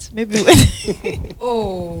retirement, maybe.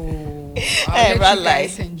 I'll let you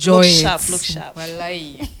guys enjoy it. Look sharp.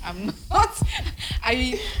 Wallahi, I'm not. I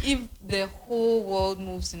mean, if the whole world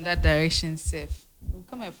moves in that direction, safe,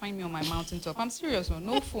 come and find me on my mountaintop. I'm serious,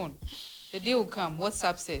 no phone. The day will come.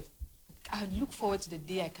 WhatsApp said, I look forward to the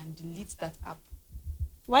day I can delete that app.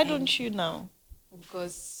 Why don't you now?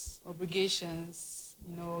 Because obligations,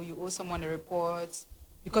 you owe someone a report.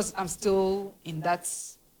 Because I'm still in that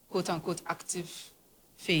quote unquote active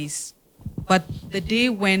phase. But the day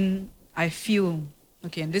when I feel,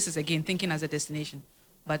 okay, and this is again thinking as a destination,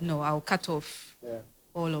 but no, I'll cut off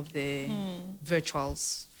all of the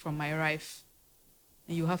virtuals from my life.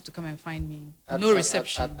 And you have to come and find me. No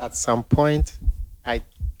reception. At some point,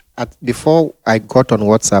 before I got on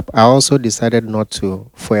WhatsApp, I also decided not to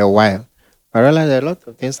for a while. I realized a lot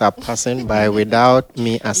of things are passing by without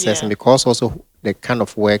me accessing, because also the kind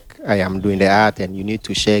of work I am doing, the art, and you need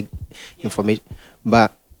to share information.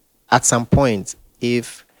 But at some point,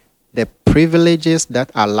 if the privileges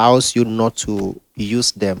that allows you not to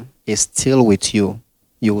use them is still with you,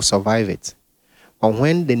 you will survive it. But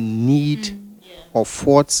when the need of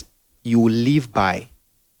what you live by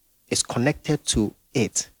is connected to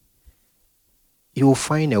it, you will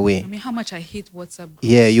find a way. I mean, how much I hate WhatsApp groups.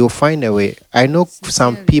 Yeah, you'll find a way. I know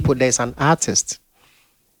some Sincerely. people, there's an artist.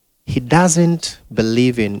 He doesn't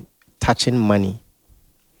believe in touching money.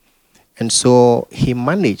 And so he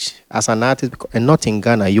managed as an artist, and not in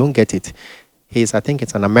Ghana, you won't get it. I think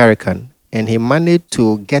it's an American. And he managed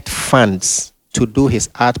to get funds to do his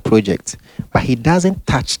art project. But he doesn't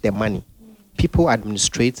touch the money. People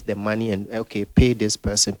administrate the money and, okay, pay this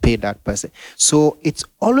person, pay that person. So it's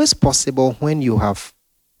always possible when you have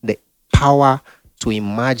the power to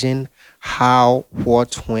imagine how,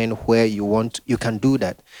 what, when, where you want, you can do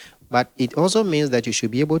that. But it also means that you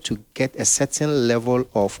should be able to get a certain level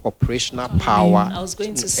of operational power. I was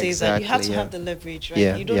going to say that you have to have the leverage, right?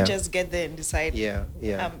 Yeah, you don't just get there and decide. You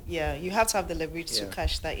have to have the leverage to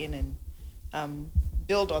cash that in and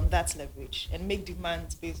build on that leverage and make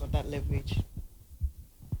demands based on that leverage.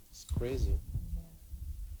 It's crazy.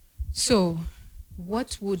 So,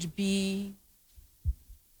 what would be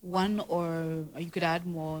one, or you could add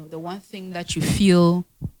more, the one thing that you feel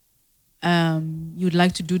you'd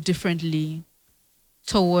like to do differently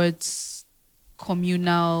towards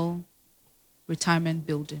communal retirement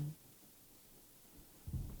building?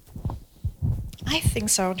 I think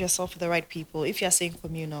surround yourself with the right people if you're saying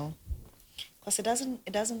communal, because it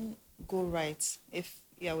doesn't go right if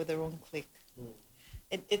you're with the wrong clique.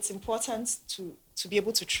 It's important to be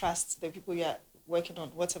able to trust the people you're working on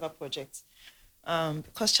whatever project,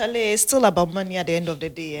 because Charlie is still about money at the end of the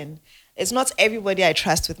day, and it's not everybody I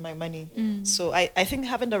trust with my money. So I think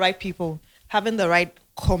having the right people, having the right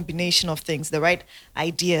combination of things, the right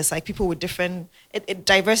ideas, like people with different,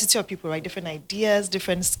 diversity of people, right? Different ideas,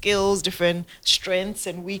 different skills, different strengths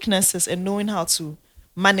and weaknesses, and knowing how to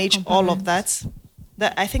manage all of that.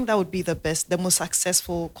 I think that would be the best, the most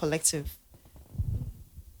successful collective.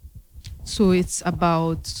 So it's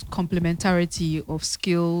about complementarity of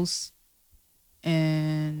skills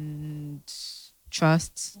and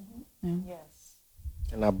trust. Yes.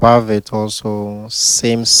 And above it also,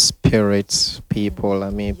 same spirit people.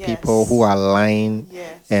 I mean, people who are aligned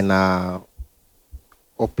and are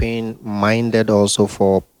open-minded also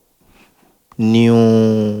for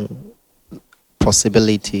new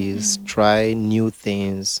possibilities, try new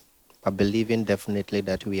things, but believing definitely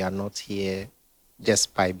that we are not here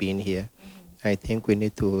just by being here. I think we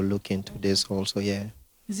need to look into this also, Is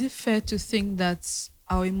it fair to think that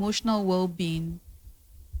our emotional well-being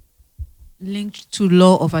linked to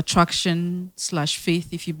law of attraction /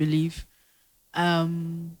 faith, if you believe,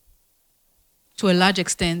 to a large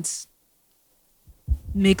extent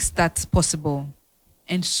makes that possible?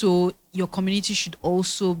 And so your community should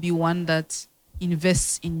also be one that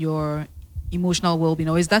invests in your emotional well-being,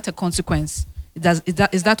 or is that a consequence? Is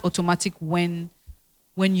that automatic when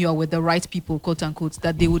you are with the right people, quote unquote,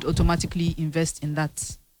 that they would automatically invest in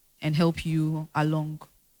that and help you along?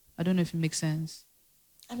 I don't know if it makes sense.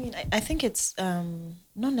 I mean, I think it's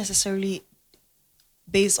not necessarily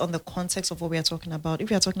based on the context of what we are talking about. If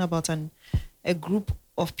we are talking about a group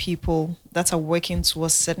of people that are working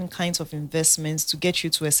towards certain kinds of investments to get you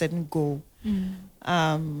to a certain goal,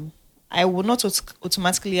 I would not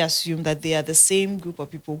automatically assume that they are the same group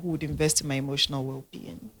of people who would invest in my emotional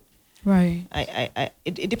well-being. Right.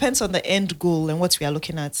 It depends on the end goal and what we are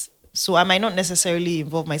looking at. So I might not necessarily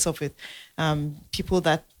involve myself with people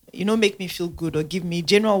that, make me feel good or give me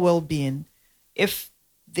general well-being if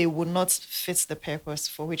they would not fit the purpose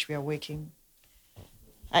for which we are working.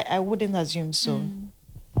 I wouldn't assume so.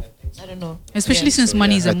 I don't know. Especially since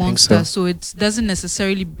money is a I think monster, so it doesn't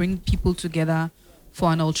necessarily bring people together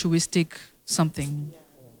for an altruistic something.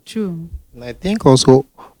 True. And I think also,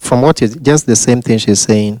 from what is just the same thing she's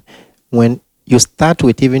saying, when you start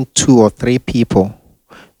with even 2 or 3 people.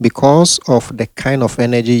 Because of the kind of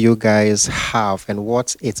energy you guys have and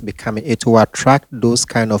what it's becoming, it will attract those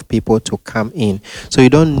kind of people to come in. So you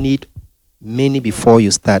don't need many before you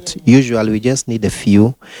start. Usually we just need a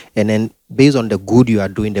few, and then based on the good you are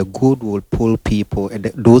doing, the good will pull people, and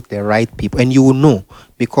the right people, and you will know,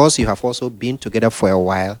 because you have also been together for a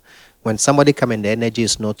while. When somebody come and the energy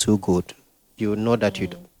is not too good, you will know that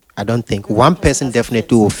I don't think one person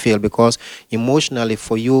definitely will fail, because emotionally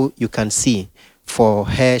for you, you can see. For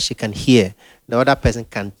her, she can hear. The other person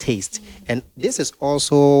can taste. And this is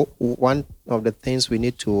also one of the things we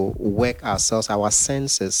need to work ourselves, our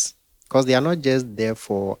senses, because they are not just there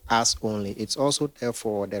for us only. It's also there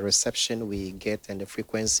for the reception we get and the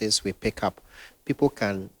frequencies we pick up. People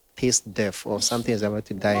can taste death or something is about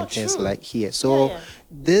to die and things like here. So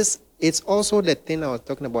this, it's also the thing I was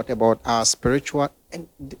talking about our spiritual.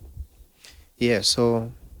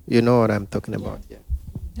 So you know what I'm talking about. Yeah.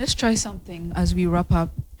 Let's try something as we wrap up.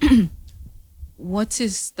 What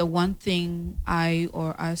is the one thing I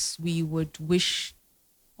or us we would wish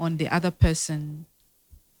on the other person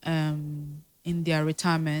in their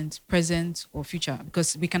retirement, present or future?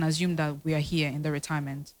 Because we can assume that we are here in the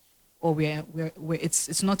retirement, or we're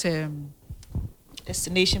it's not a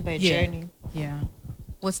destination by journey. Yeah.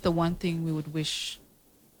 What's the one thing we would wish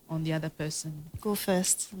on the other person? Go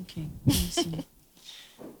first. Okay. Let me see.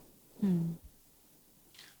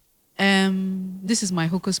 This is my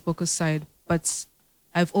hocus pocus side, but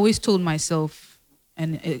I've always told myself,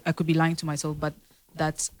 and I could be lying to myself, but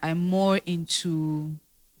that I'm more into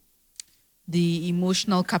the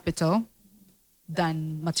emotional capital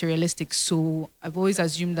than materialistic. So I've always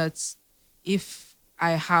assumed that if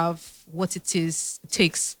I have what it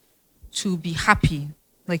takes to be happy,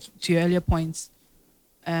 like to your earlier points,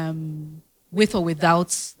 with or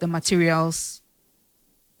without the materials,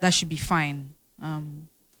 that should be fine.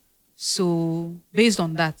 So based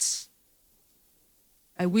on that,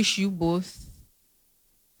 I wish you both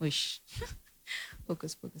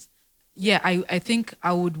focus. Yeah, I think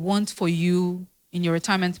I would want for you in your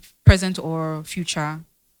retirement, present or future,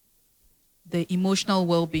 the emotional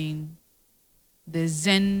well-being, the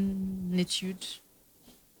zenitude,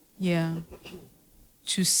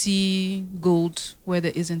 to see gold where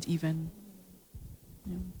there isn't even.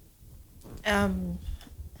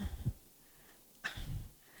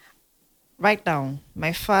 Right now,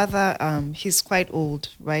 my father, he's quite old,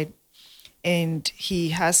 right? And he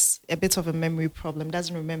has a bit of a memory problem,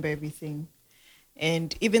 doesn't remember everything.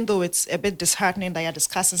 And even though it's a bit disheartening that you're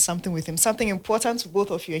discussing something with him, something important to both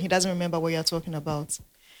of you, and he doesn't remember what you're talking about,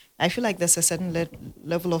 I feel like there's a certain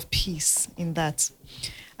level of peace in that.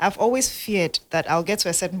 I've always feared that I'll get to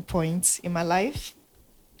a certain point in my life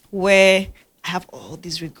where I have all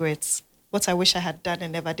these regrets. What I wish I had done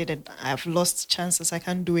and never did, and I've lost chances I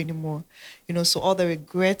can't do anymore. So all the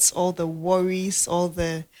regrets, all the worries,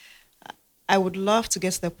 I would love to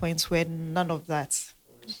get to the point where none of that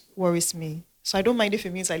worries me. So I don't mind if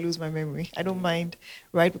it means I lose my memory. I don't mind,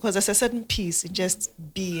 right? Because there's a certain peace in just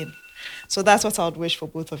being. So that's what I would wish for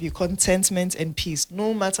both of you, contentment and peace,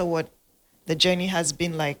 no matter what the journey has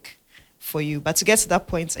been like for you. But to get to that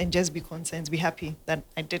point and just be content, be happy that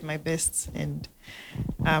I did my best, and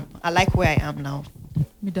I like where I am now.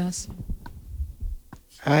 Midas.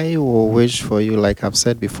 I will wish for you, like I've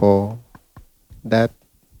said before, that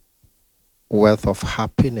wealth of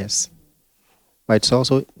happiness. But it's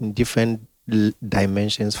also in different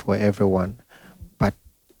dimensions for everyone. But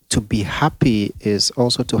to be happy is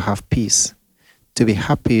also to have peace. To be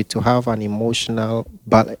happy, to have an emotional,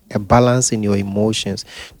 a balance in your emotions.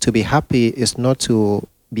 To be happy is not to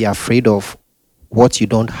be afraid of what you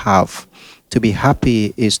don't have. To be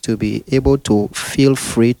happy is to be able to feel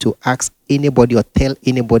free to ask anybody or tell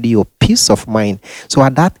anybody your peace of mind. So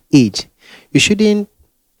at that age,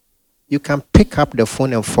 you can pick up the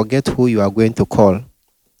phone and forget who you are going to call.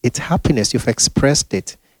 It's happiness. You've expressed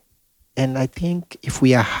it. And I think if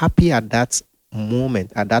we are happy at that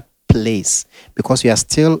moment, at that place, because we are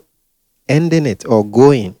still ending it or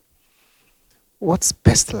going, what's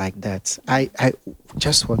best like that? I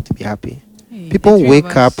just want to be happy. Hey, people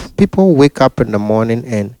wake up in the morning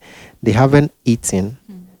and they haven't eaten,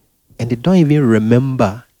 and they don't even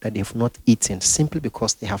remember that they've not eaten, simply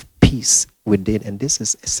because they have peace within. And this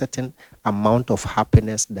is a certain amount of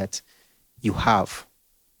happiness that you have.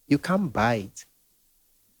 You can't buy it.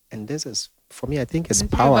 And this is, for me, I think it's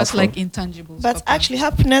powerful. That's like intangibles. But actually,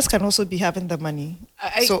 happiness can also be having the money.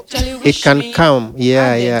 So it can come.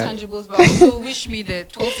 Yeah. Intangibles, but also wish me the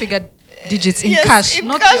 12-figure digits in cash,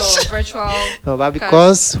 not your virtual. No, but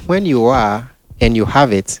because when you are and you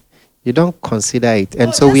have it, You don't consider it. And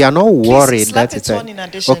No, so we are not please worried slap that it it's on in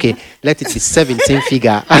addition. okay, let it be 17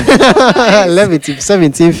 figure. Let it be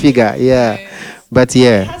 17 figure, yeah. But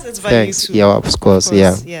yeah, It has its value thanks. too. Yeah, of course,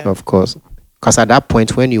 yeah, yeah. of course. Because at that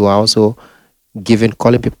point, when you are also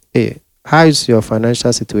calling people, hey, how is your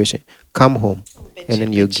financial situation? Come home. And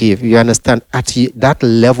then you give. You understand? At that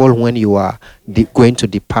level, when you are going to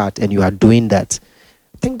depart and you are doing that,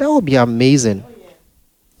 I think that would be amazing.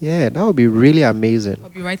 Yeah, that would be really amazing. I'll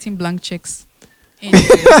be writing blank checks.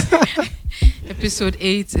 Anyways, episode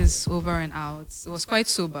 8 is over and out. It was quite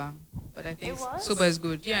sober, but I think sober is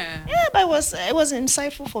good. Yeah. Yeah, but it was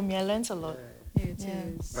insightful for me. I learned a lot. Yeah, it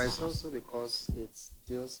is. But it's also because it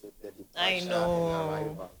deals with the departure. I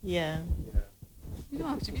know. Yeah. You don't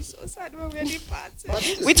have to be so sad when we're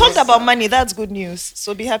departing. We talked about money. That's good news.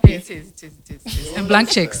 So be happy. Yeah, it is. And blank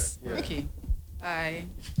checks. Yeah. Okay. Bye.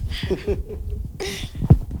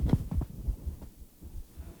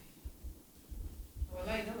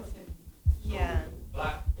 Yeah.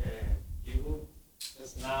 Black people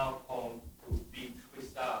has now come to big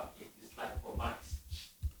crystal. It is like for mics.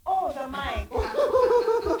 Oh, the mic.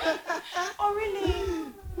 Oh,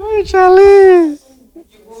 really? Oh, Charlie.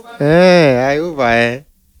 Hey, I over.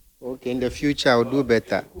 Okay, in the future I'll do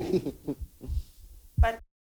better.